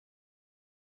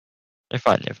You're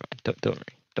fine. You're fine. Don't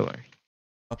worry. Don't worry.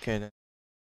 Okay then.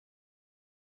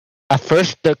 At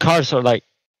first, the cars are like,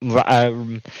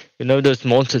 you know, those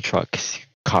monster trucks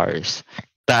cars.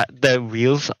 That the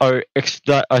wheels are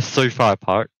so far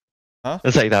apart. Huh?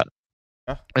 It's like that.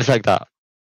 Huh? It's like that.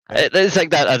 Okay. It's like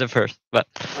that at the first, but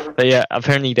yeah,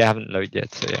 apparently they haven't loaded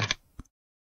yet. So yeah.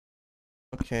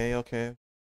 Okay, okay.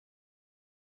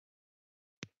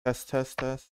 Test.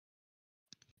 Test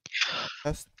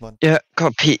one. Yeah,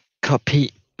 copy.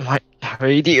 My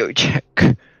radio check.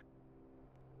 Okay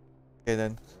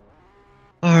then.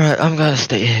 Alright, I'm gonna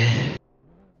stay here.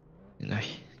 You know.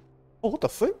 Oh, what the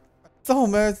frick? Oh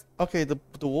man. Okay, the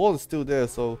wall is still there,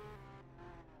 so.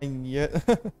 And yet.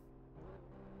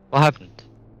 What happened?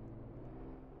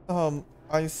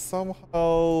 I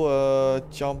somehow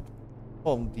jumped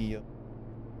from the.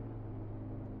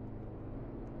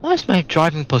 Why is my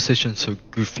driving position so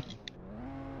goofy?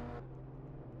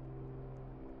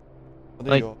 Oh,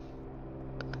 there Like- you go.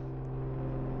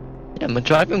 Yeah, my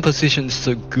driving position is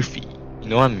so goofy. You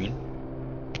know what I mean?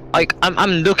 Like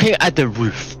I'm looking at the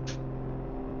roof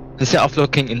instead of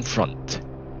looking in front.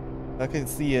 I can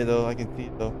see it though. I can see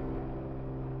it though.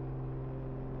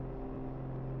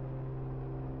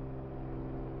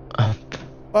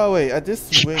 By the way, at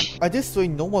this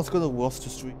rate, no one's gonna watch the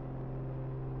stream.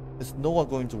 There's no one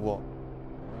going to watch.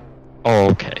 Oh,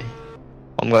 okay.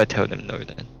 I'm gonna tell them no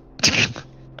then.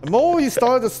 I'm already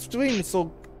started the stream,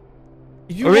 so.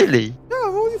 You Really? Yeah,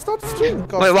 I'm already started the stream.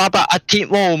 Wait, what about a team?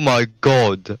 Oh my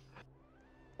god.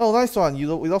 Oh, nice one. We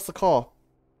lost the car.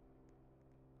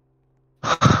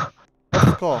 Lost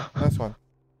the car. Nice one.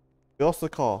 We lost the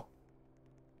car.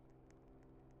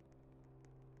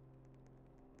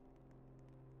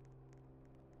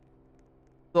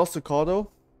 Lost the car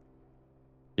though.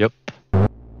 Yep.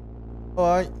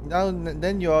 Alright,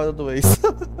 then you're out of the race.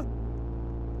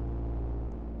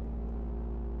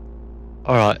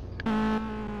 Alright.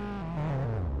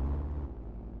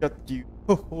 Got you.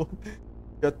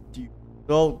 Got you.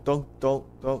 No, don't.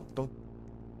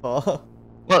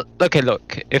 Well, okay,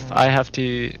 look. If I have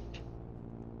to.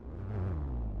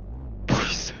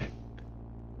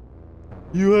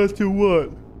 You have to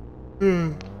what?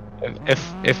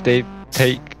 If they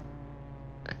take.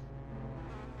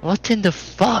 What in the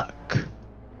fuck?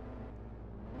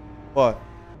 What?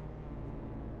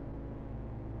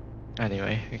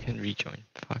 Anyway, we can rejoin.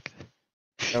 Fuck.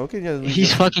 Yeah, okay, yeah,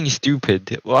 He's fucking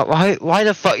stupid. Why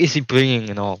the fuck is he bringing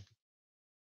and all?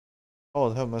 Oh,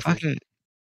 the hell, message. Fucking.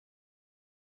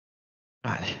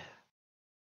 Right.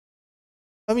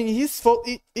 I mean, his fault.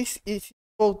 It's his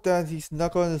fault that he's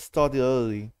not going to start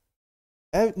early.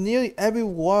 Nearly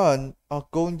everyone are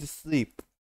going to sleep.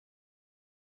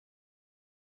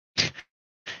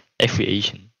 Every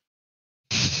Asian.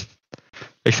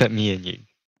 Except me and you.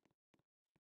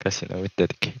 Because, you know, we're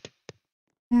dedicated.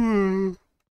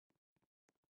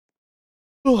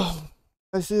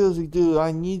 I seriously do.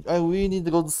 I really need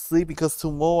to go to sleep because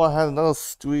tomorrow I have another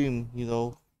stream, you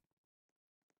know.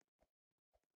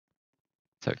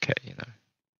 It's okay, you know.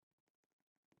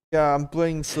 Yeah, I'm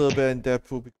playing Server and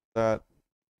Deadpool because of that.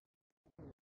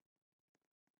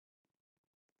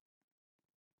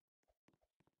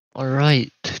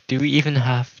 Alright, do we even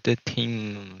have the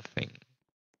team thing?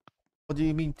 What do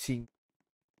you mean, team?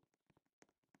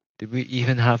 Do we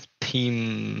even have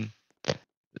team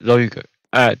logo?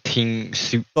 Team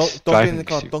suits. Don't get in the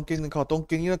car. Suit. Don't get in the car. Don't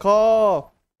get in the car.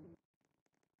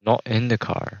 Not in the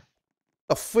car.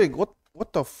 The frig? What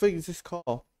the frig is this car?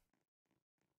 Oh.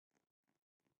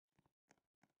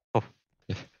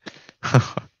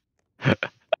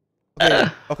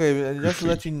 Okay. Just to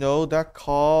let you know, that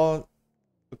car,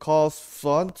 the car's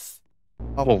fronts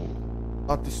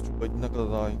are destroyed. Not gonna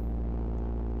lie.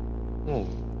 Oh.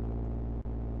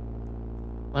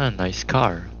 What a nice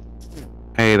car.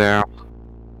 Hey there.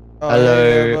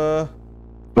 Hello.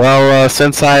 Well,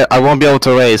 since I won't be able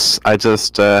to race, I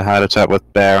just had a chat with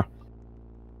Bear.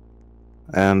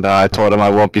 And I told him I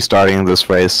won't be starting this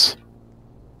race.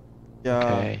 Yeah.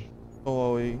 Okay. Don't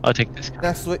worry. I'll take this car.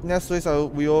 Next race,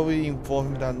 we already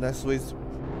informed him that next race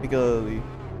regularly.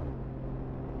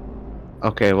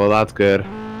 Okay, well that's good.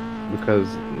 Because,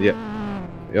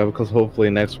 because hopefully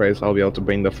next race I'll be able to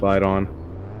bring the flight on.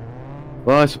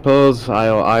 Well, I suppose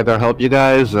I'll either help you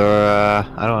guys or,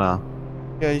 I don't know.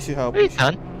 Yeah, you should help. You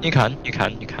can.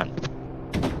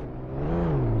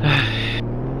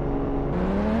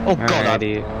 Oh god.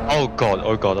 Alrighty. Oh god.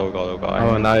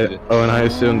 Oh, and I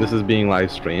assume this is being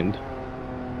live streamed.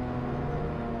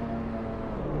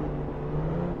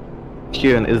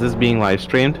 Hyun, is this being live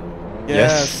streamed?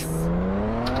 Yes.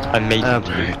 I made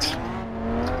Great.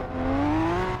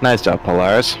 Nice job,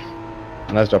 Polaris.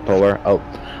 Nice job, Polar. Oh,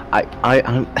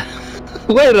 I'm.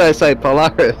 Where did I say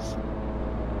Polaris?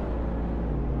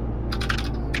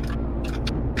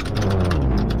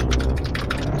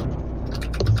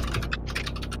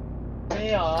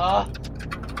 Yeah.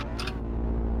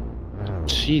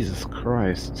 Jesus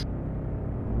Christ.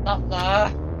 Stop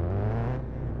there.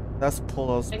 That's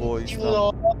Polar's voice.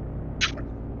 Stop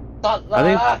I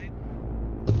there. think-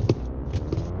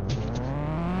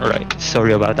 Alright,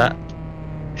 sorry about that.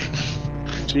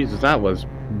 Jesus, that was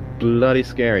bloody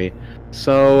scary.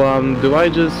 So, do I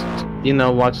just,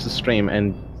 watch the stream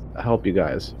and help you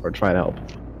guys, or try to help?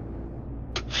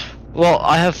 Well,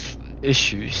 I have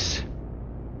issues.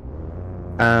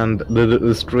 And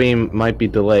the stream might be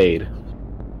delayed.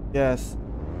 Yes.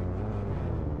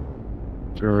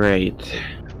 Great.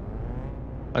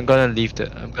 I'm gonna leave.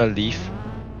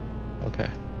 Okay.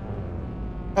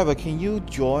 However, can you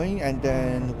join and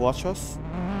then watch us?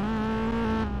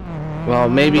 Well,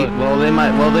 maybe. Well, they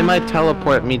might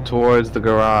teleport me towards the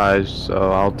garage.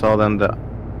 So I'll tell them that.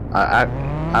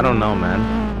 I don't know, man.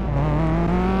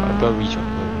 I gotta rejoin.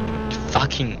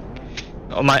 Fucking.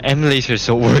 Oh, my emulator's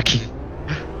not working.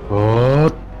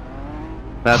 What?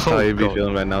 That's how Oh, you be God.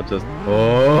 feeling right now. Just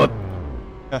what?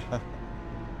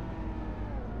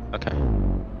 Okay.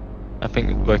 I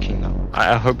think it's working now.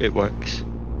 I hope it works.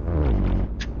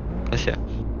 Let's see.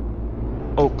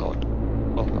 Oh god.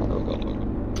 Oh god, oh god, oh god.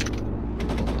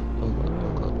 Oh god,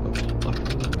 oh god, oh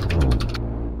god, oh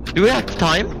god. Do we have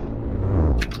time?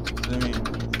 Let me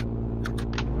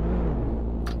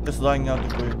just laying out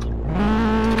the grid.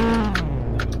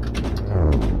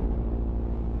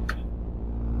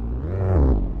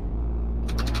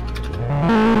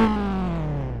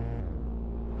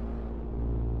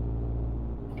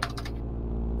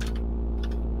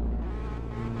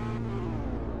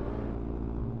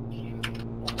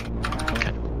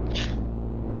 Okay.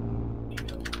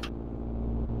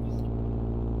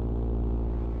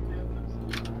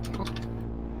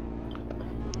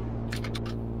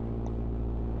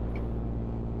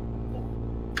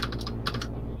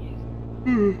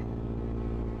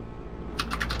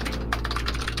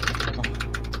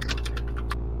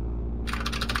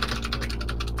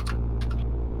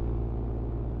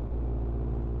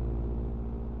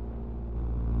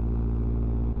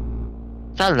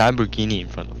 That Lamborghini in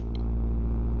front of me.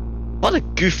 What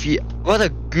a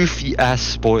goofy ass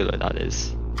spoiler that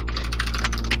is.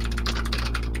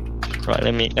 Right,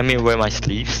 let me wear my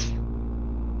sleeves.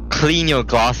 Clean your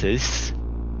glasses.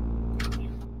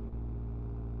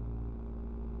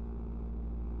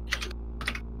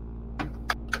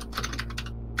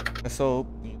 So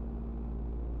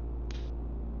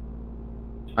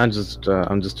I'm just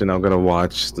gonna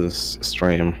watch this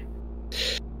stream.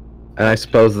 And I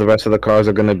suppose the rest of the cars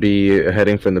are gonna be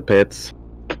heading from the pits.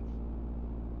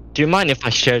 Do you mind if I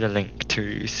share the link to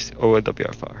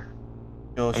OWFR?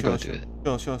 sure, I'm sure, gonna do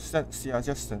sure, it. sure. Send, yeah,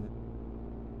 just send it.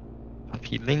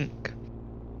 Copy link.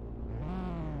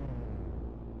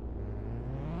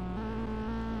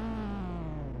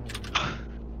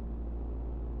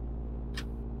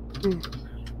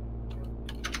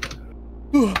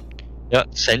 Yeah,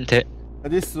 sent it.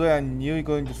 This way, I knew you're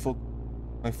going to focus.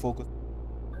 My focus.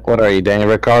 What are you, Daniel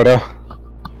Ricciardo?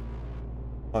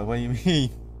 What do you mean?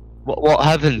 What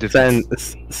happened? If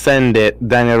Send it,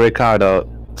 Daniel Ricciardo.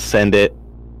 Send it.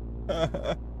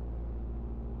 I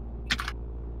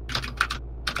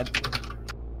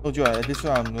told you at this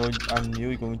one I'm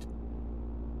really going to.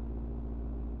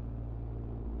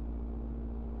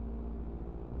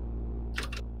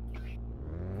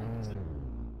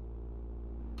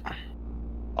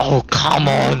 Oh come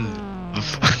on!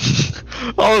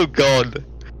 Oh god!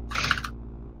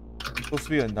 It's supposed to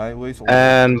be a night race.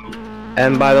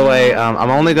 And by the way, I'm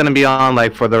only gonna be on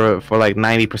like for like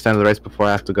 90% of the race before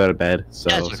I have to go to bed. So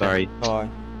Yeah, it's okay. sorry. Hi.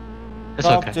 It's What's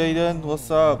up, okay. Jaden? What's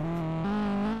up?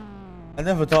 I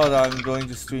never thought I'm going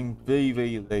to stream very,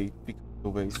 very late because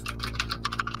of the race.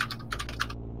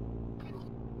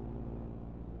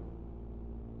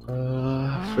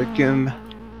 Freaking.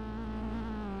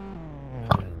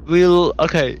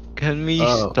 Okay, can we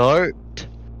Oh. start?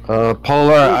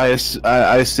 Polar,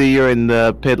 I see you're in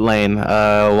the pit lane.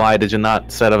 Why did you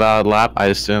not set a valid lap? I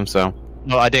assume so.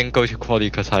 No, I didn't go to quali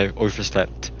because I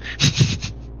overslept.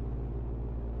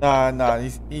 Nah,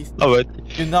 he's you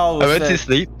know. I went to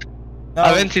sleep.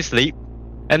 I went to sleep,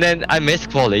 and then I missed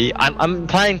quali. I'm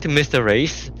planning to miss the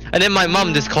race, and then my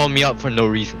mom just called me up for no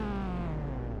reason.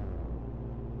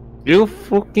 You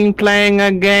fucking playing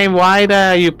a game? Why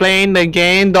are you playing the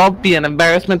game? Don't be an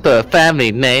embarrassment to a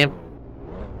family name.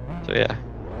 So yeah.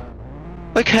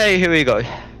 Okay, here we go.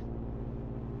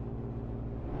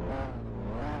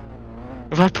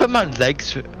 If I put my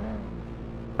legs...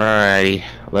 Alrighty,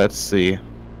 let's see.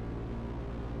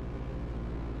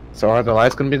 So are the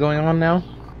lights gonna be going on now?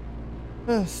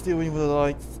 Still waiting for the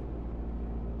lights.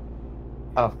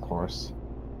 Of course.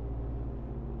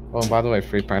 Oh, by the way,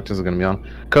 free practice is gonna be on.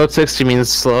 Code 60 means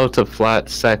slow to flat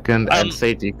second and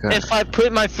safety car. If I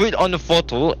put my foot on the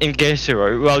throttle in gear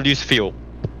 0, I'll lose fuel.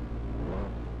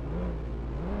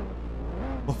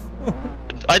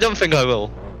 I don't think I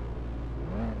will.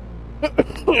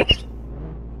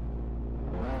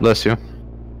 Bless you.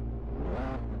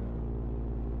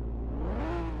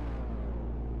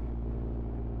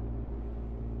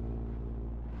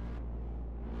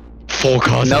 Four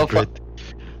cars No on grid.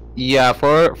 Yeah,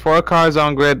 four cars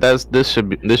on grid. This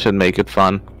should make it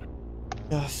fun.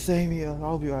 Yeah, same here.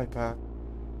 I'll be right back.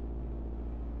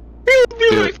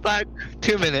 Be right back.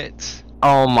 2 minutes.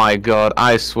 Oh my god!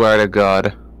 I swear to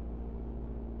God.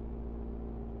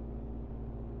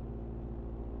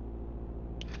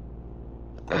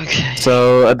 Okay.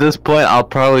 So at this point, I'll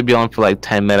probably be on for like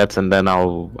 10 minutes, and then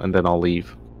I'll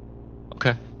leave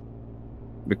Okay.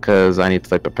 because I need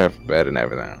to like prepare for bed and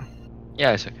everything.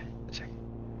 Yeah, it's okay. It's okay.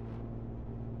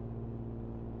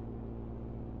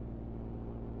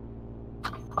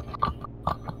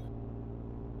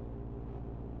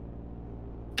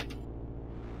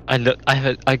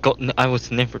 I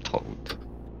was never told.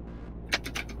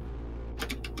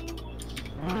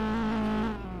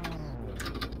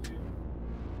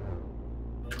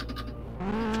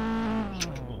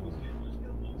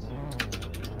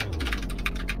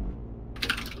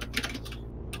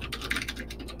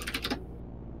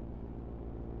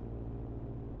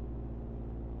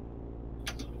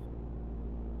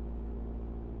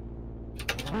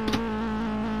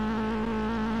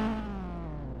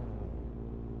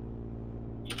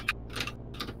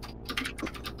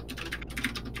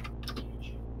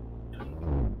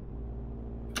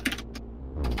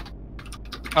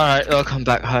 Alright, welcome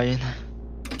back, Hyun.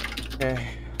 Okay.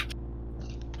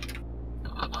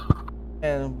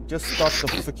 And just start the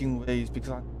freaking race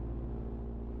because I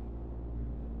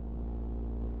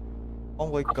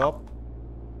won't wake up.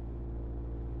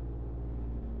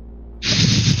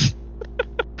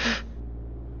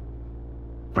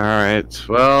 Alright,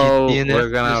 well, You know, we're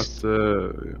gonna have just-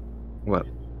 to... What?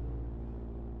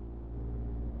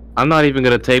 I'm not even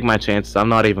gonna take my chances. I'm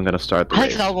not even gonna start the I race.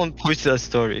 think someone posted a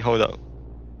story. Hold up.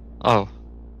 Oh.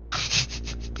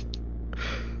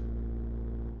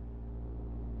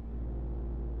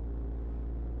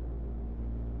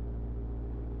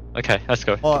 Okay, let's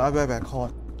go. Oh, I'll be right back.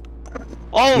 Hold on.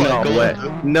 Oh my No god.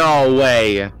 way. No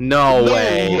way. No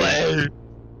way. way.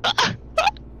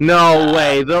 No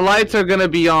way. The lights are gonna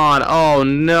be on. Oh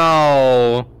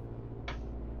no.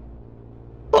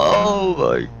 Oh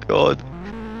my god.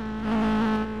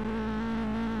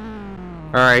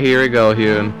 Alright, here we go,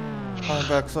 Hyun. I'm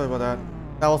back. Sorry about that.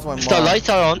 That was my The mom. lights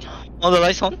are on. Are the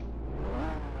lights on?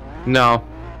 No.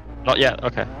 Not yet,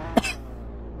 okay.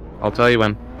 I'll tell you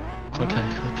when. Okay,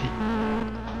 copy.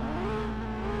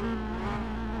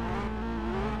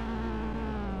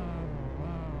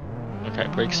 Okay,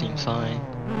 brake seam sign.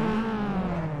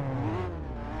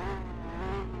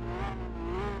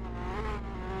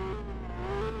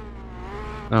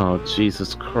 Oh,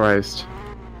 Jesus Christ.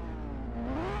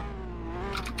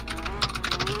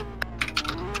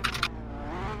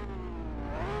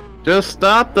 Just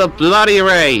stop the bloody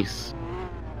race!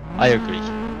 I agree.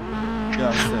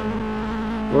 Yeah,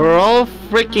 same. We're all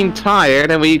freaking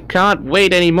tired and we can't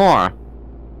wait anymore.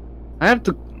 I have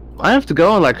to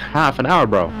go in like half an hour,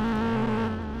 bro.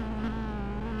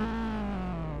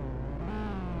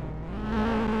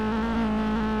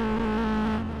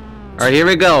 Alright, here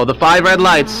we go. The 5 red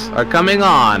lights are coming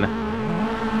on.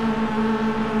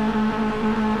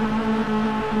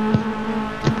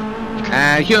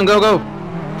 And Hyun, go, go.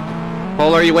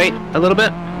 Polar, you wait a little bit.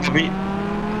 Copy.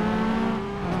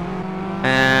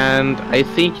 And I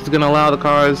think he's gonna allow the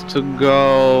cars to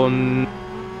go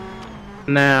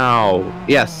now.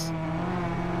 Yes.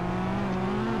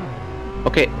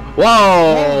 Okay.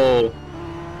 Whoa!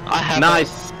 I have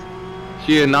Nice.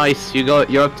 Hyun, nice.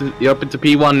 You're up into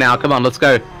P1 now. Come on, let's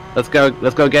go. Let's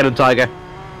go get him, Tiger.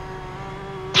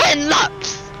 10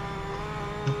 laps!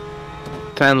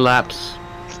 10 laps.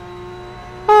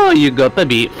 Oh, you got the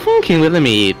beat. Funking with the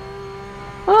meat.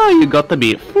 Oh, you got the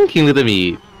beat. Funking with the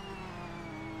meat.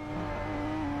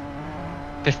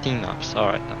 15 laps,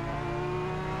 alright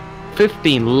then.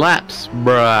 15 laps,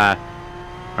 bruh.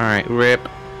 Alright, rip.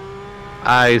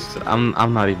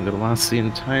 I'm not even gonna last the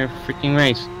entire freaking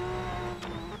race.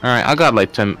 Alright, I got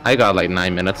like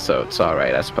 9 minutes, so it's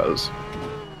alright, I suppose.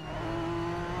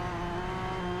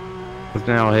 It's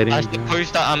now heading. I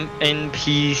suppose that I'm in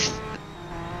P7.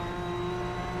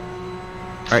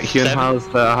 Alright, Hyun,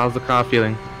 how's the car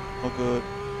feeling? Oh, good.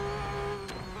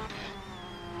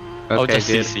 Oh, Okay, just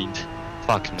good. CC'd.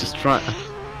 Fuck me.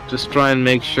 Just try and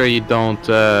make sure you don't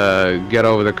get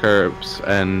over the curbs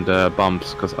and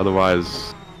bumps, because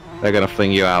otherwise they're gonna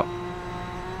fling you out.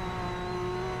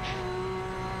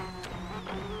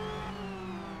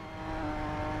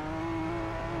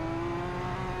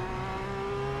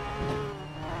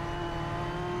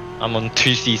 I'm on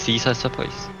 2 CCs, I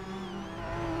suppose.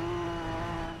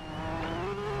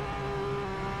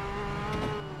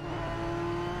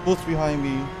 Who's behind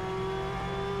me?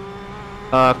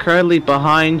 Currently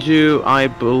behind you, I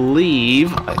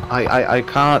believe, I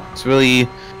can't really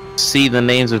see the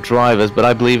names of drivers, but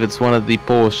I believe it's one of the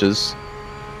Porsches.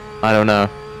 I don't know.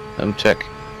 Let me check.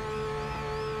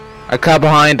 A car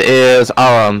behind is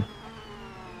Aram.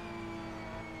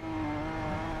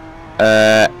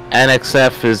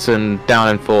 NXF is down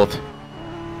in 4th.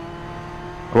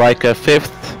 Riker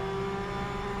 5th.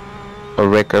 Or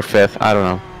Ricker 5th, I don't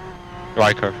know.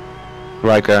 Riker.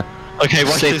 Riker. Okay,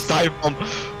 watch 6th. this dive bomb.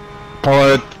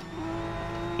 Pollard.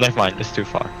 Never mind, it's too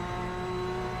far.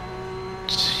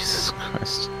 Jesus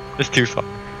Christ. It's too far.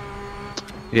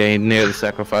 Yeah, he nearly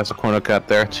sacrificed a corner cut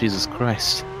there. Jesus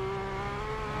Christ.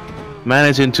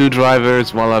 Managing 2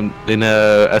 drivers while I'm in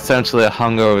essentially a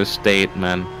hungover state,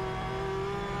 man.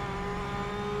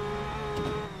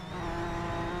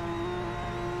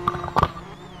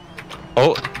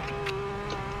 Oh,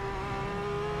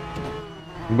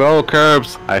 Roll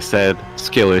curbs, I said.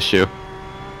 Skill issue.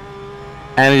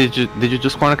 And did you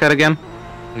just corner cut again?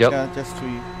 yep. Yeah, just 3.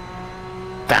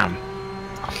 Damn.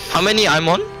 How many I'm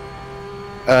on?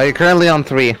 You're currently on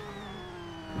 3.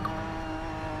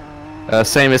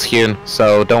 Same as Hyun,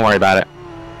 so don't worry about it.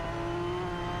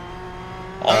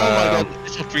 Oh my god,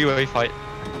 it's a 3-way fight.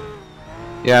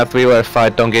 Yeah, 3-way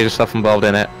fight. Don't get yourself involved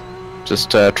in it.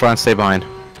 Just try and stay behind.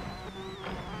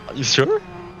 Are you sure?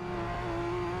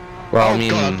 Well, oh I mean,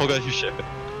 god, I forgot you shit.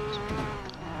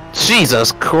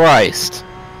 Jesus Christ.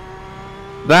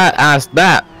 That ass.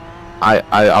 That.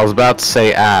 I was about to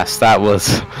say ass. That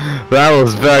was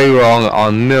very wrong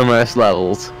on numerous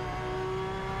levels.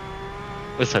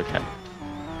 It's okay.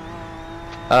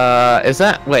 Is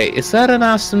that an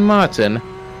Aston Martin?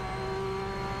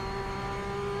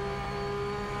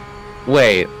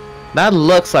 Wait, that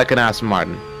looks like an Aston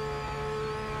Martin.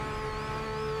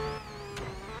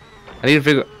 I need to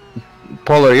figure.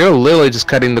 Polar, you're literally just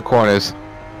cutting the corners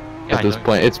Yeah, at this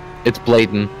point. It's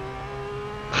blatant.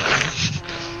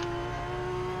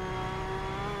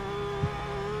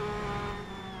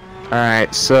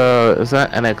 Alright, so is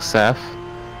that NXF?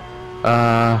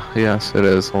 Yes it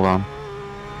is, hold on.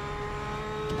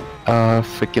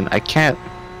 Freaking, I can't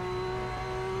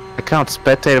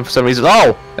spectate him for some reason.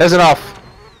 Oh! There's an off!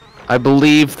 I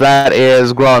believe that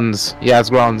is Grunz. Yeah, it's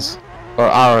Grunz.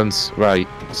 Or Aaron's, right.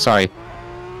 Sorry.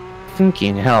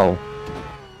 Thinking hell.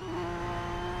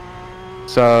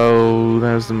 So,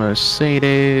 there's the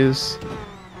Mercedes.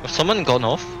 Has someone gone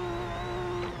off?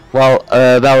 Well,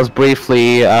 that was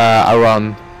briefly a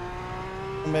run.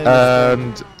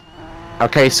 And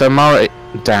okay, so Mara,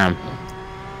 damn.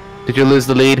 Did you lose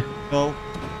the lead? No.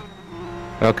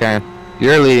 Okay,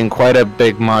 you're leading quite a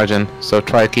big margin, so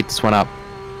try to keep this one up.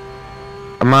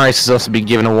 Amaris has also been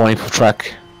given a warning for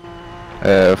track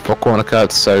for corner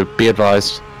cuts, so be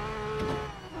advised.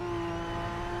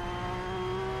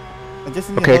 I just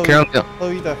need Okay, to currently.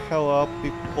 hurry the hell up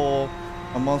before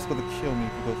a monster's gonna kill me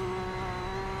because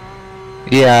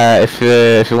Yeah, if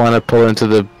you want to pull into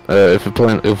the if you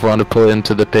want to pull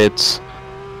into the pits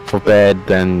for bed,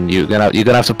 then you're gonna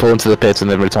have to pull into the pits and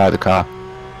then retire the car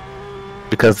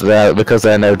because there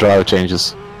are no driver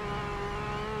changes.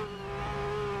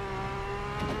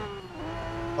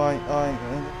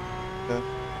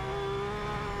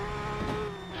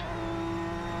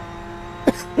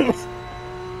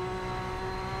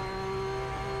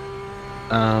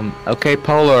 Okay,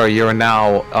 Polar, you're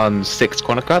now on 6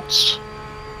 corner cuts.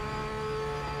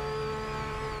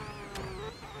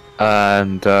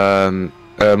 And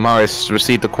Morris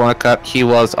received the corner cut. He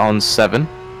was on 7.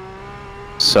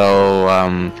 So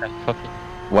Okay, copy.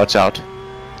 watch out.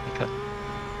 Okay.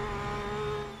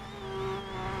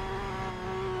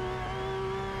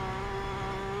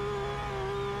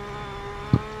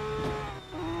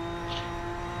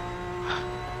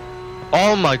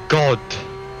 Oh my god!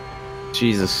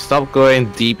 Jesus, stop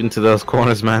going deep into those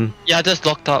corners, man. Yeah, I just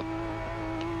locked up.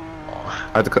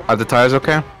 Are the tires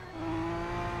okay?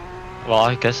 Well,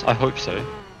 I guess, I hope so.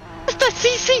 What's that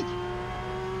CC?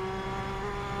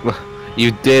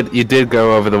 You did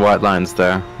go over the white lines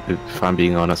there. if I'm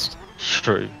being honest.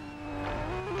 True.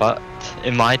 But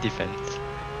in my defense,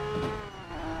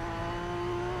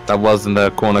 That wasn't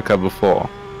the corner cut before.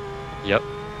 yep.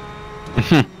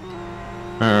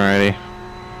 Alrighty.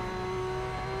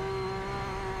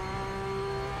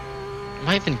 Am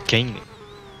I even gaining?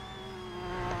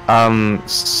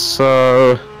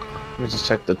 So let me just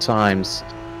check the times.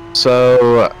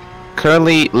 So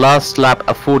currently last lap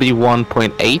at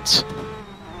 41.8,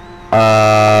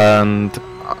 and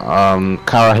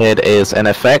Carahead is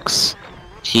NFX.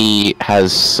 He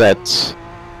has set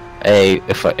a,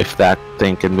 if that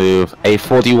thing can move, a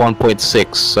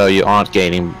 41.6. So you aren't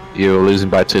gaining, you're losing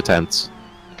by 0.2.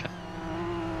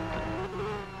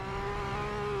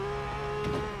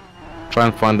 Try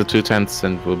and find the 0.2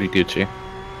 and we'll be Gucci.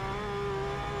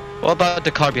 What about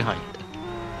the car behind?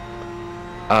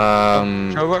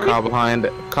 Shall we?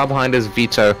 Car behind is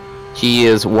Vito. He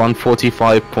is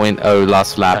 145.0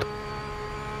 last lap.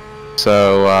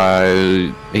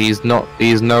 So he's no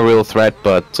real threat,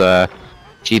 but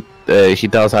he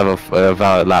does have a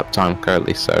valid lap time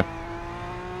currently. So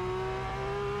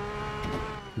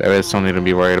there is something to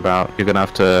be worried about. You're gonna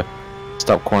have to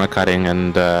stop corner cutting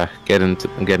and get in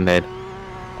ahead.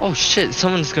 Oh shit!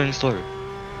 Someone's going slow.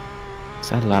 Is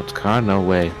that a lapped car? No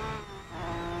way.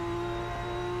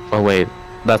 Oh wait,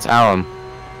 that's Aram.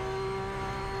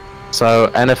 So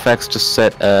NFX just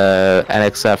set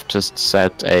NXF just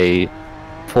set a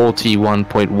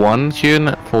 41.1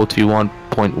 Hyun,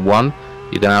 41.1.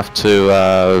 You're gonna have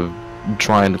to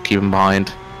try and keep him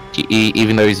behind.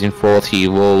 Even though he's in fourth, he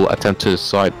will attempt to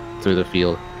slide through the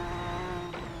field.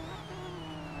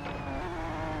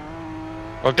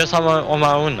 I guess I'm on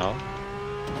my own now.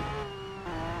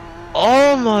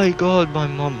 Oh my god, my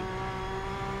mom.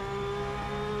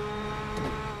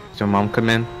 Did your mom come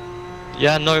in?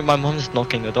 Yeah, no, my mom's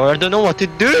knocking the door. I don't know what to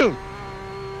do.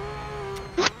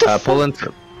 What the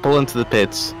fuck? Pull into the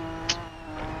pits.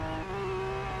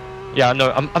 Yeah,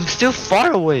 no, I'm still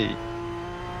far away.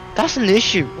 That's an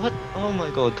issue. What? Oh my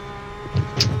god.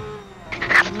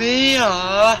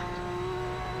 Mia.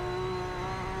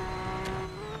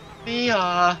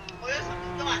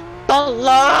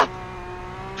 Dollar.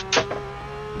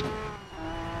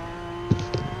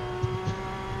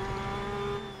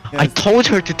 I told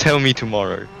her to tell me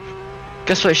tomorrow.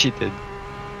 Guess what she did?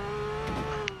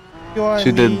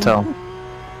 She didn't tell.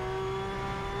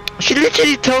 She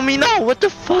literally told me now. What the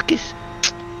fuck is?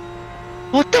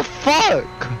 What the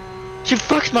fuck? She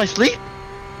fucks my sleep.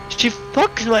 She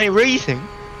fucks my racing,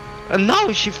 and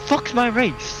now she fucks my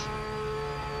race.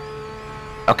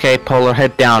 Okay, Polar,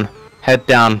 head down. Head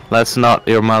down. Let's not let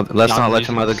your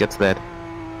mother get to bed.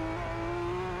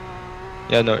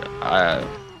 Yeah, no.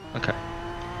 Okay.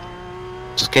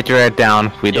 Just get your head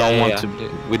down. We don't want yeah. to.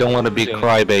 We don't want to be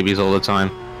crybabies all the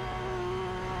time.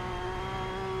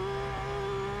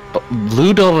 But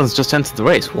Blue Dolphins just entered the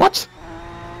race. What?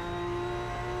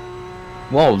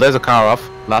 Whoa! There's a car off.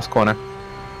 Last corner.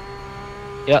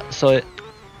 Yeah. So.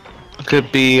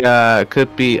 Could be code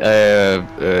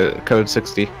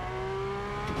 60.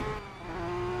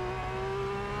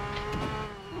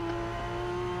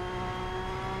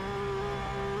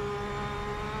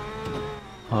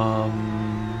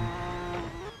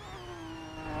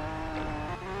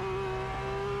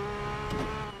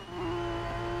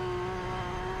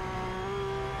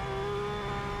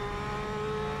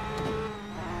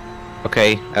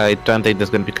 Okay, I don't think there's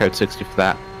going to be code 60 for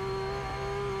that.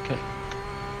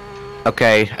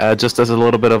 Okay, just as a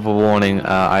little bit of a warning,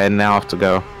 I now have to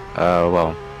go.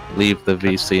 Well, leave the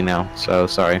VC now, so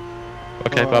sorry.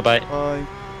 Okay, bye-bye. Bye.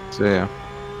 See ya.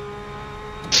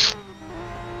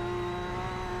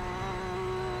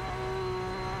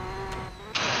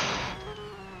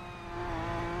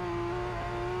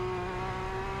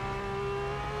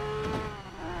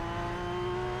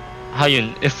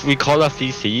 Hyun, if we call a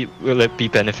VC, will it be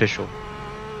beneficial?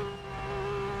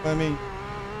 I mean,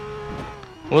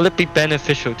 Will it be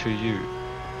beneficial to you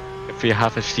if you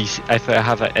have a CC, if I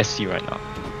have a SC right now?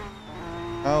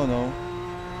 I don't know.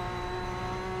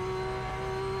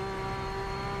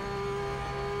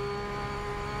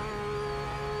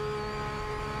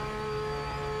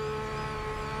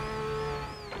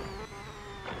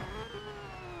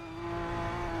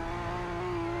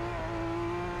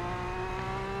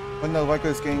 When the Viker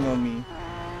is getting on me.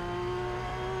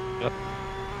 Yep.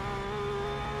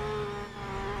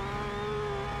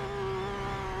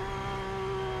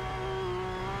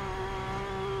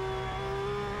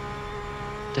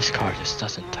 This car just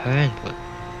doesn't turn, but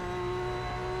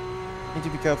Need to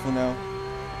be careful now.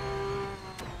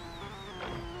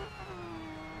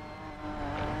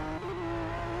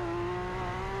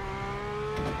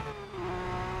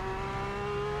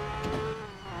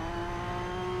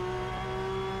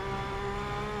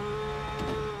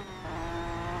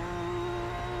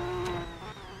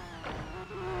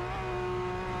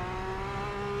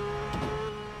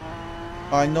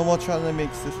 Alright, no more trying to make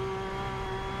this.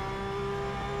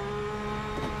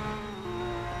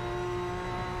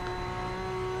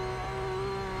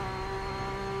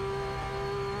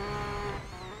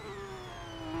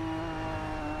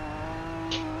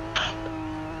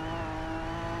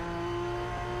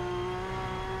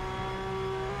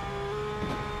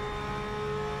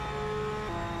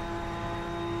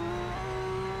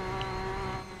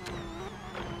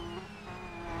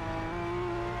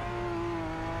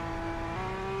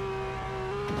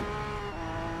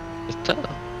 It's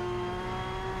that.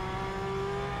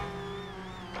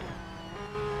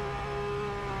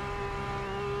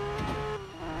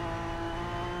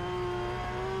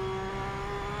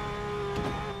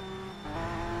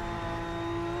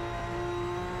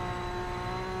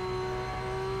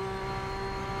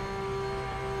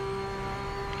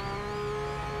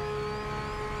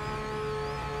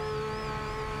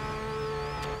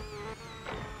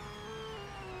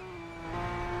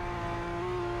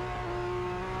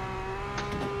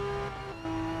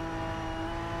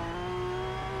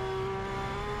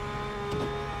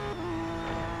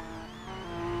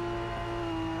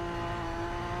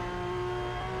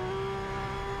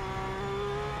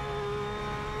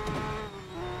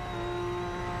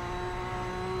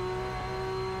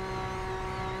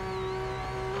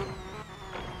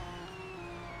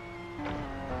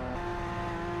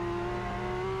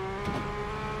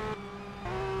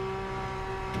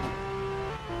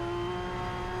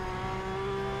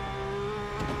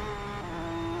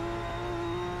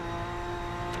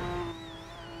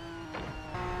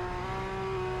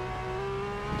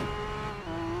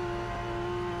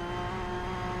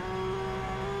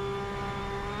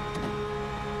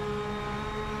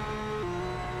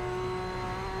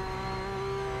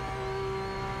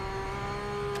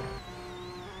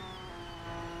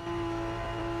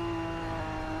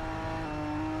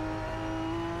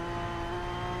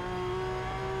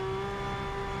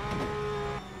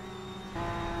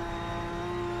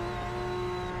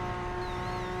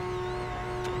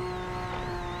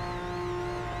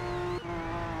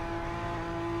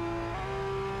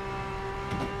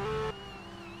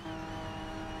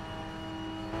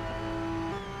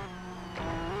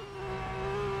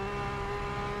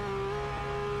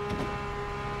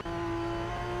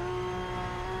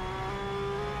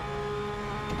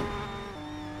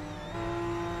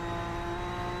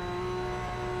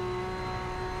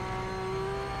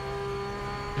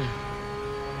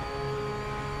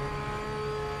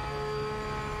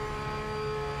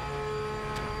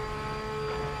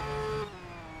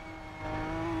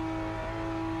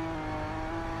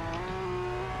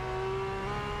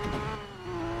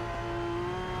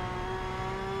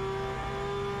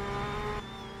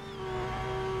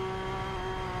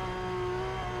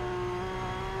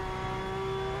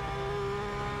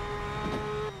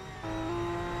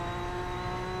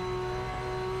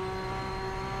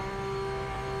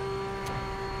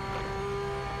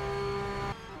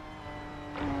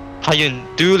 Hyun,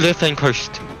 do left lane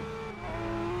coast.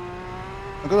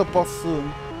 I'm gonna box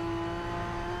soon.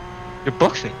 You're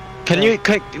boxing. Can Yeah. you?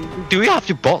 Do we have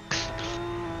to box?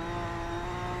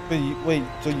 Wait,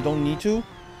 so you don't need to?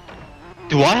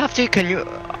 Do I have to? Can you?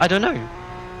 I don't know.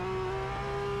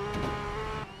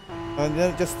 And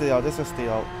then just stay out, let's just stay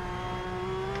out.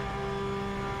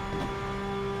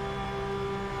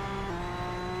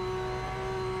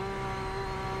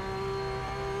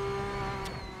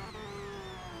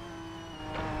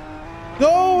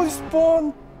 No, I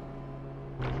spawned!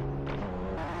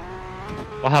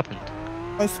 What happened?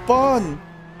 I spawned!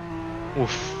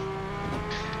 Oof.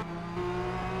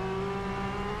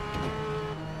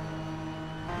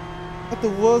 At the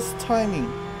worst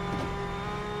timing.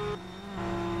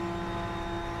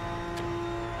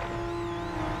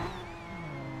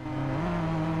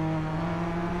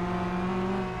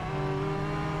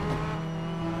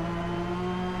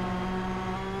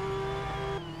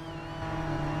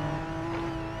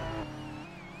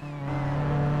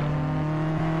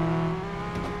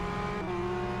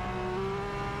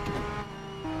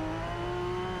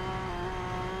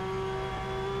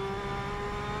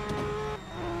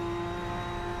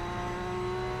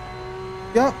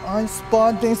 Yep, I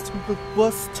spawned thanks to the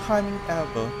worst timing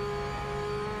ever.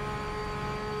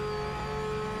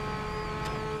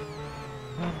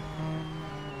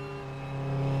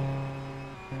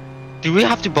 Do we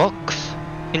have to box?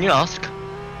 Can you ask?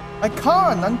 I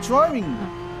can't, I'm driving.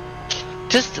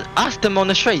 Just ask them on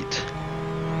the straight.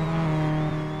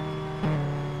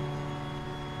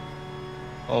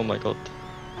 Oh my god.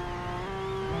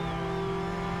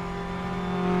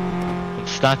 I'm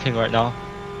snapping right now.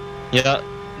 Yeah,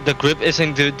 the grip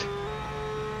isn't good.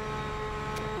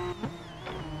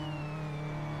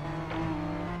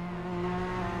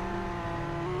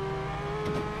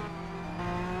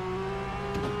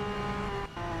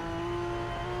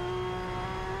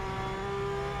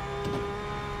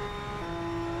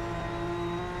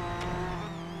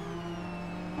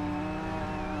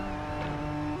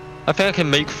 I think I can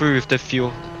make through with the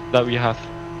fuel that we have.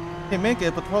 Can make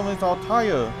it, but the problem is our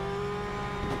tire.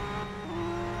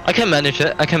 I can manage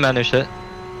it. I can manage it.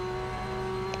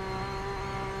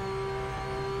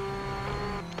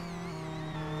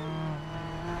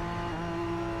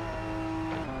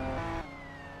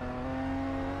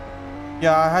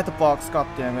 Yeah, I had the box, god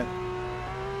damn it.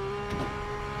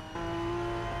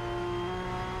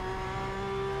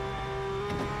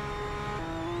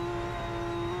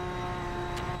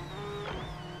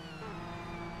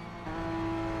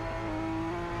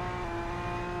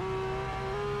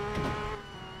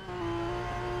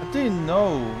 I didn't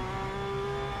know.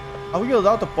 Are we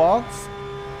allowed the box?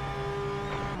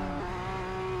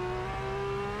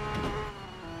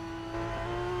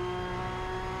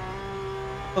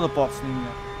 For the box,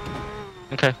 Nina.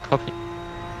 Okay, copy.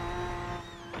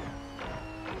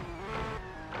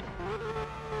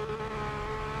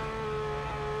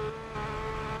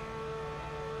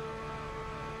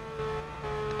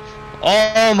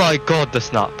 Oh my god, the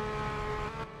snap.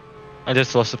 I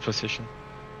just lost the position.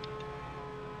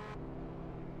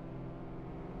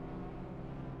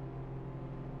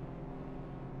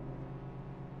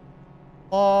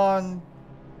 On.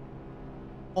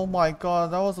 Oh my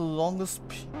god, that was the longest.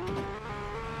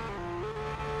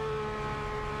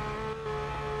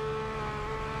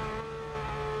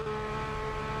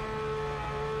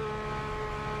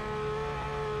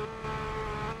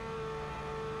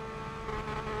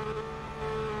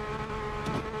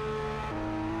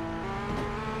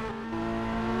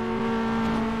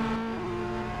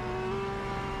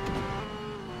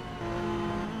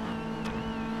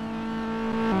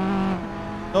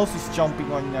 Nose is jumping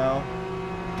right now.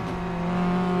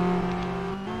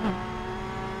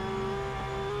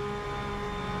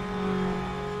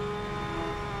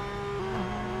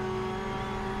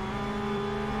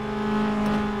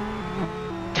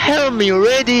 Tell me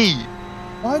already!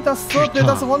 Why does Serpent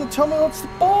doesn't want to tell me what's the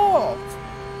box?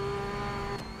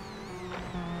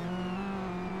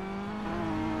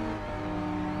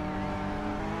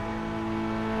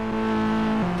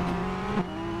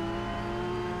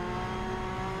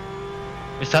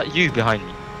 Is that you behind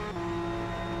me?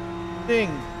 Thing.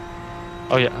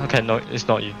 Oh yeah, okay, no, it's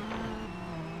not you.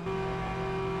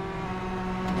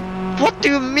 What do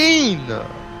you mean?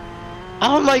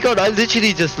 Oh my god, I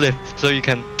literally just lived, so you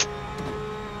can...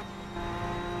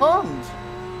 Can't.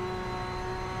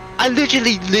 I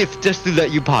literally lived just to let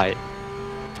you buy.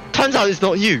 Turns out it's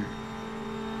not you.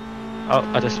 Oh,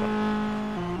 I just went.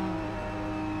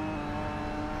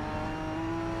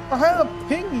 I had a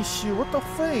ping issue, what the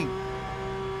fuck?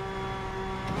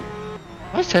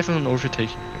 Why is everyone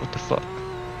overtaking me? What the fuck?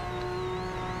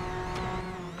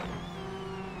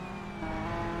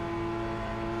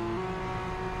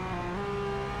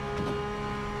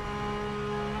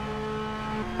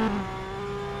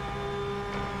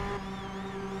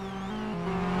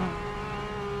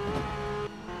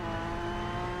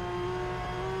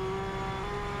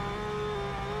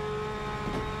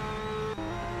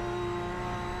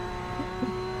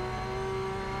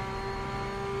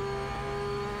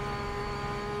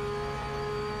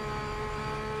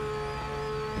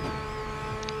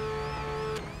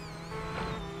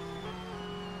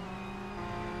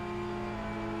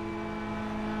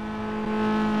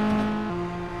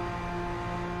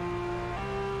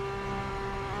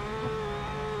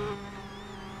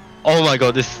 Oh my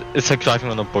god, it's like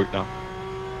driving on a boat now.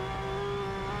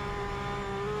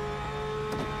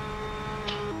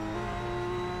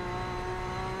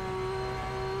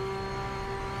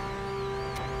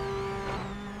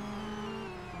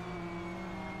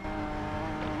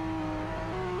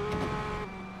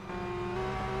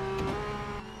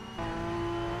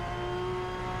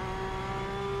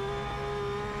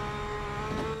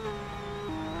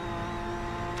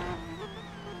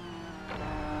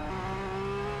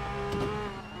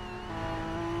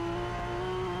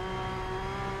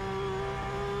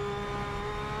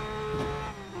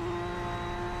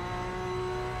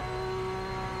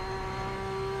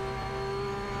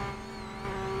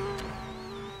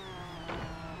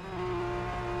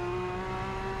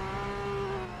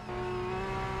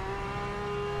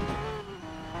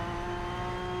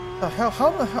 The hell? How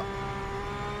the hell?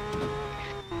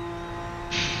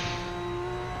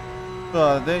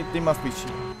 They must be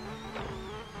cheating.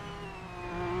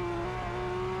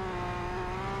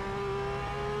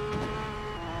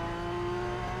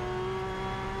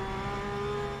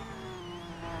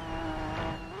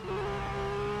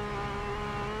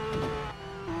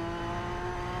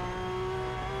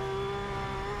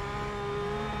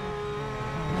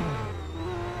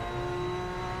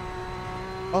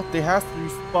 Oh, they have to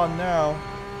respawn now.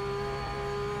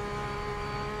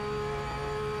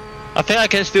 I think I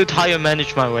can still tire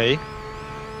manage my way.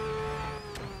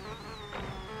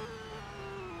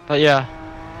 But yeah.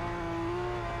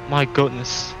 My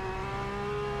goodness.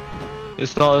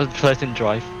 It's not a pleasant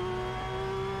drive.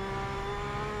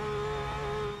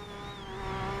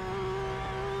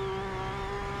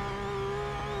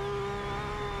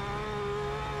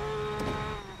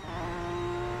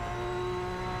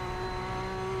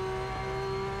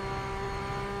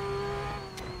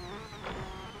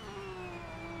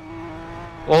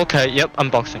 Okay, yep,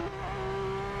 unboxing.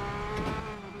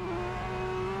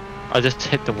 I just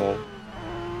hit the wall.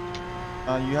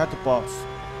 You had to box.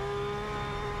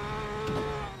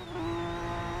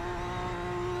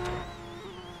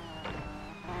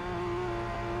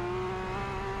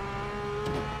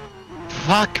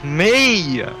 Fuck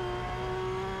me!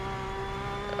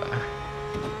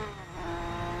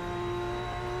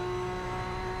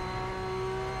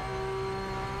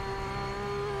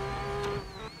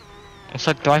 It's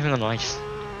like driving on ice.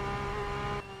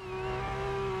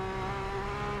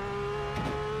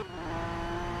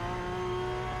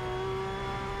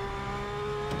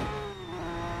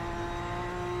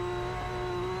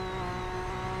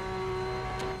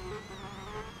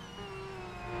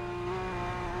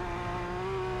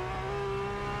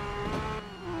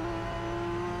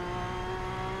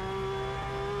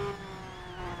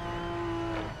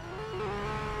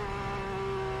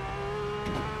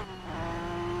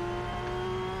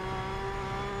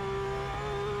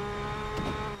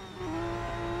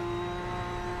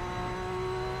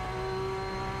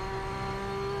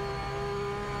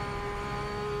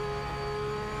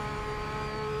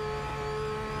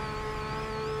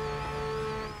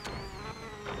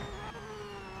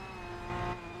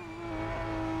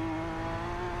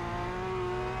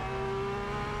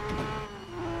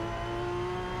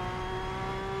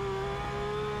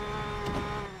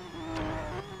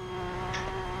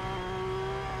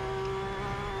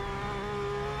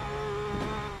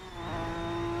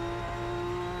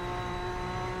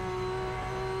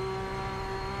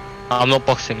 I'm not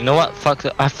boxing. You know what?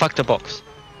 I fucked the box.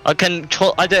 I can.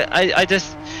 I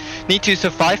just need to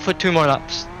survive for 2 more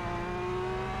laps.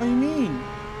 What do you mean?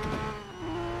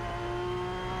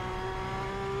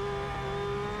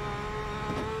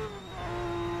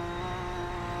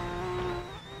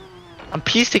 I'm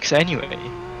P6 anyway. I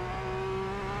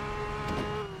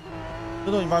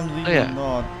don't know if I'm leading yeah. or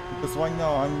not, because right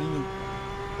now I'm leading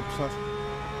the plus.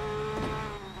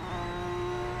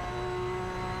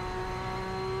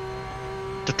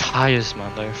 The tires,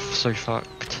 man, they're so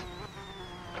fucked.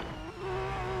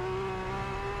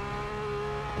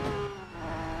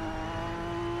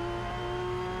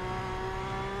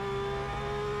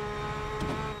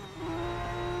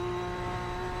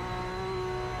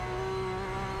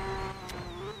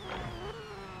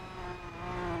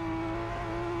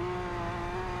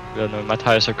 I don't know, my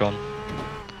tires are gone.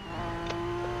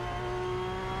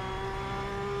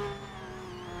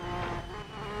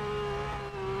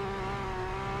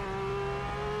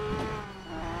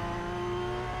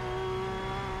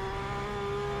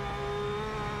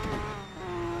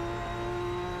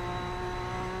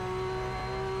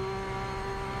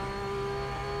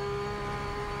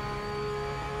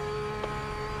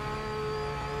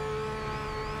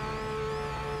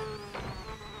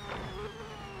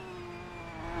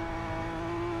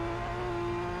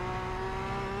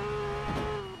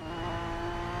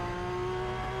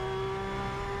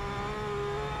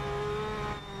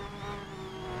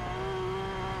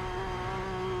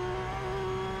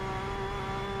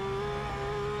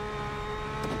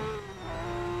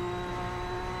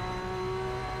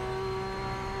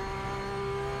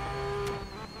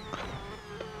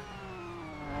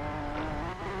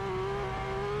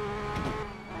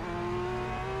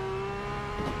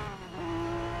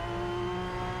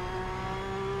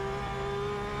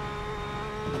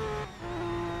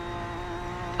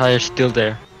 Tire's still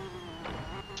there.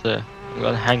 So I'm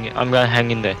gonna hang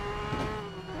in there.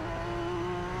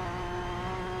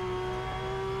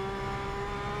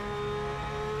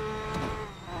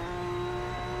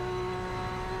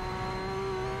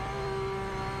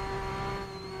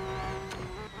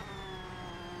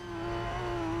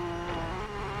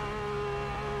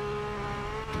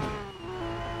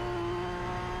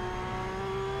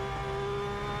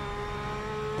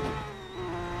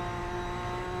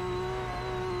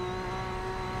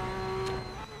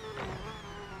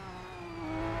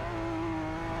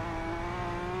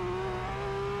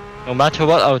 No matter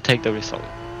what, I'll take the result.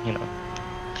 You know,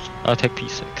 I'll take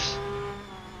P6.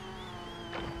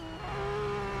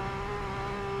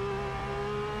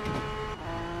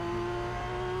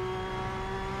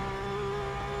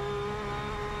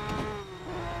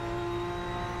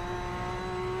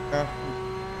 Yeah.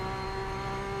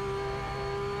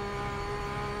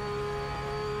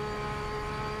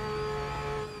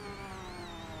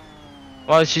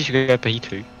 Well, she should get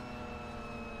P2.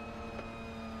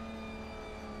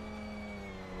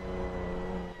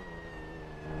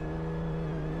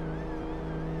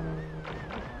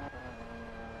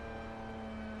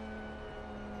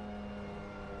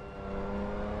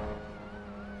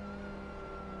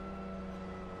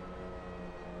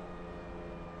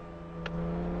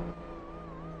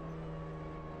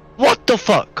 What the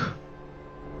fuck?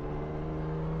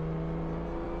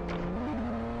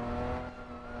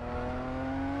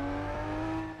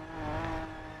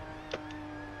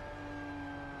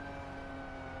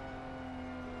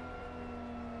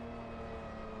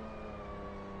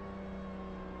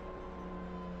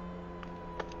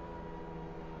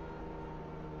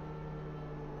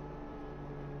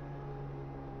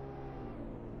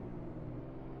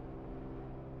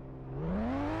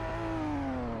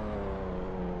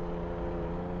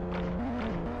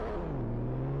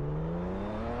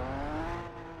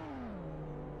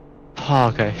 Oh,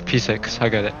 okay, P6, I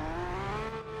get it.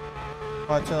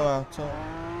 Alright, turn around, turn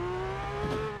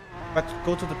around. Back,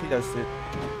 go to the P seat.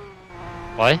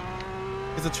 Why?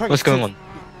 Because the track What's is going too, on?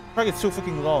 The track is too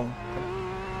freaking long.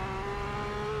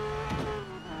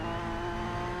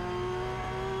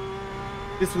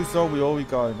 This result we already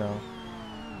got it now.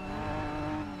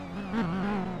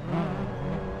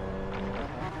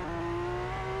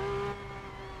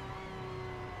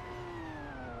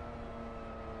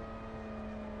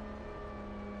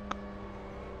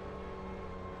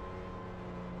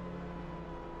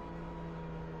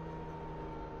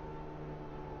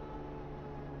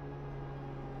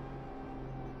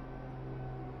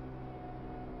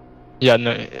 Yeah,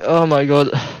 no. Oh my god.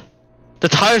 The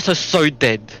tires are so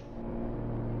dead.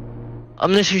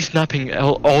 I'm literally snapping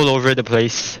all over the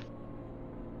place.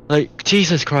 Like,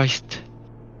 Jesus Christ.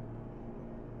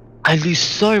 I lose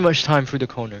so much time through the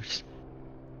corners.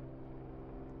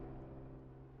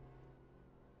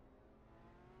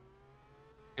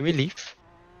 Can we leave?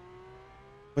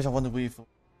 Which I want to leave.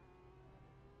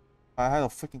 I had a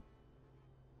freaking.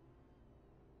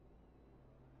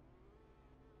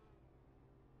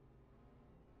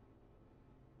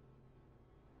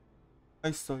 I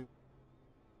saw you.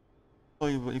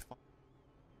 If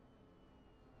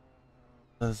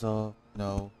there's a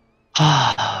no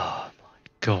Oh my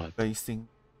god. racing.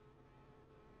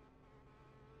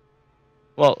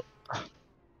 Well,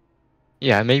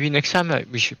 yeah, maybe next time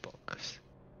we should box.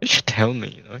 You should tell me,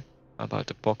 you know, about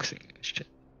the boxing and shit.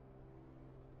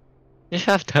 You should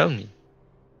have told me.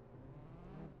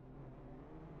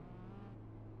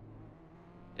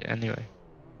 Yeah, anyway.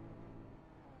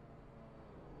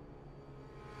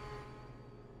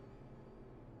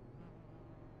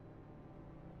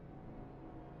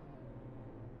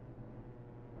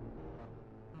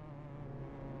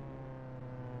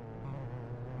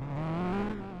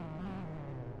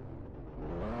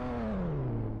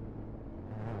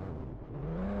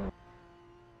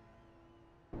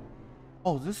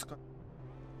 Oh, this guy.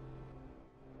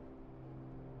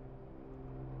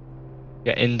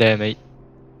 Get in there, mate.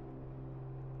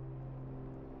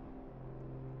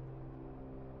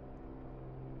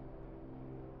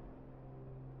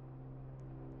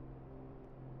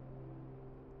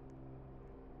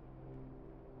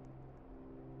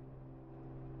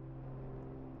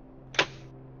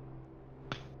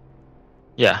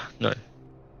 Yeah, no.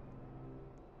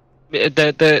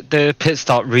 The pit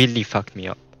stop really fucked me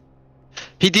up.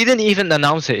 He didn't even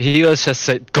announce it. He just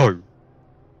said go.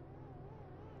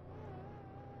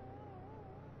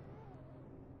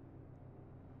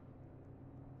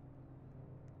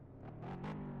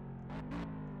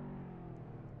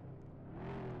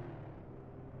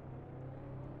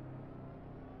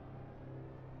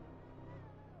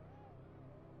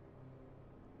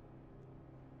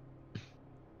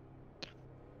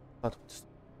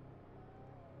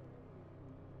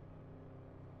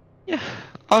 Yeah,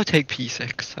 I'll take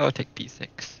P6. I'll take P6.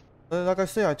 Like I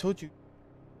said, I told you.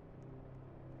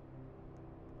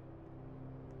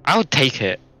 I'll take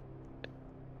it.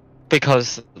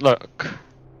 Because, look.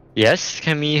 Yes,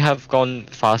 can we have gone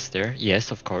faster?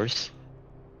 Yes, of course.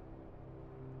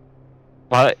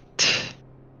 But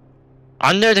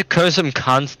under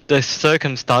the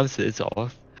circumstances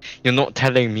of you're not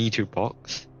telling me to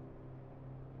box.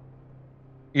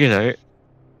 You know.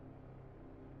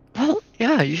 Well,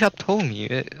 yeah, you should have told me.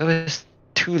 It was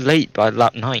too late by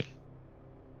lap 9.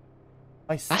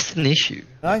 Nice. That's an issue.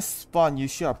 Nice spot. You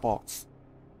should have boxed.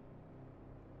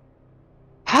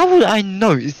 How would I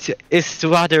know? It's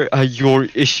rather your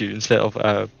issue instead of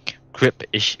a grip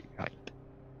issue, right?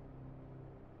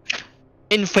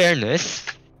 In fairness,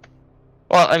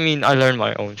 well, I mean, I learned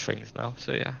my own things now,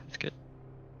 so yeah, it's good.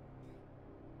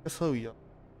 You're so young.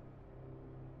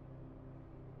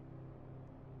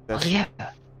 Well, That's yeah,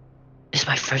 it's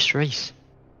my first race.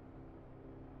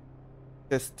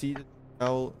 T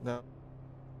now.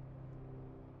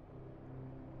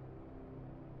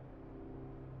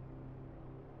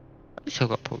 I still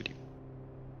got podium,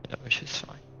 you know, which is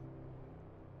fine.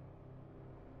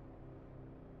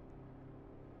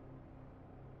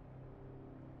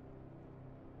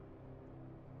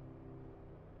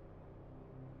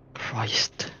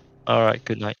 Christ. Alright,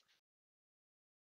 good night.